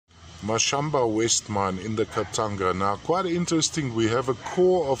Mashamba West mine in the Katanga. Now, quite interesting, we have a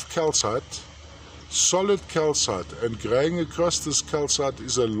core of calcite, solid calcite, and growing across this calcite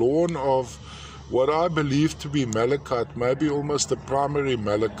is a lawn of what I believe to be malachite, maybe almost a primary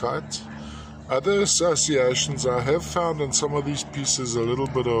malachite. Other associations I have found on some of these pieces a little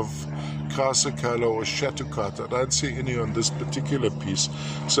bit of chrysocolla or shatukite. I don't see any on this particular piece.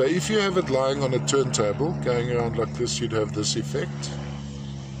 So if you have it lying on a turntable, going around like this, you'd have this effect.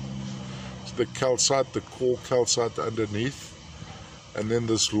 The calcite, the core calcite underneath, and then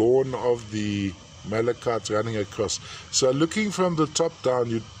this lawn of the malachite running across. So looking from the top down,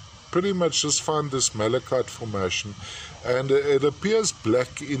 you pretty much just find this malachite formation, and it appears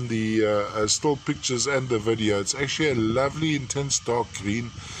black in the still pictures and the video. It's actually a lovely intense dark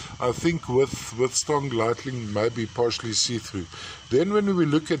green, I think with strong lighting, maybe partially see-through. Then when we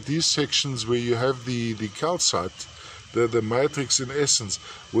look at these sections where you have the calcite, the matrix in essence,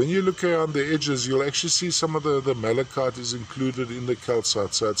 when you look around the edges, you'll actually see some of the malachite is included in the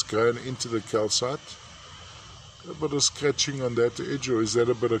calcite, so it's grown into the calcite. A bit of scratching on that edge, or is that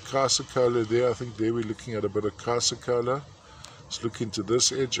a bit of chrysocolla there? I think there we're looking at a bit of chrysocolla. Let's look into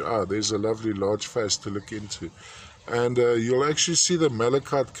this edge. There's a lovely large face to look into. And you'll actually see the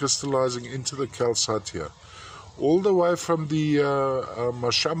malachite crystallizing into the calcite here. All the way from the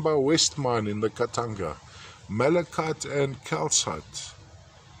Mashamba West mine in the Katanga. Malachite and calcite.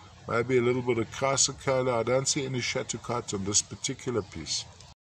 Maybe a little bit of chrysocolla. I don't see any shatukite on this particular piece.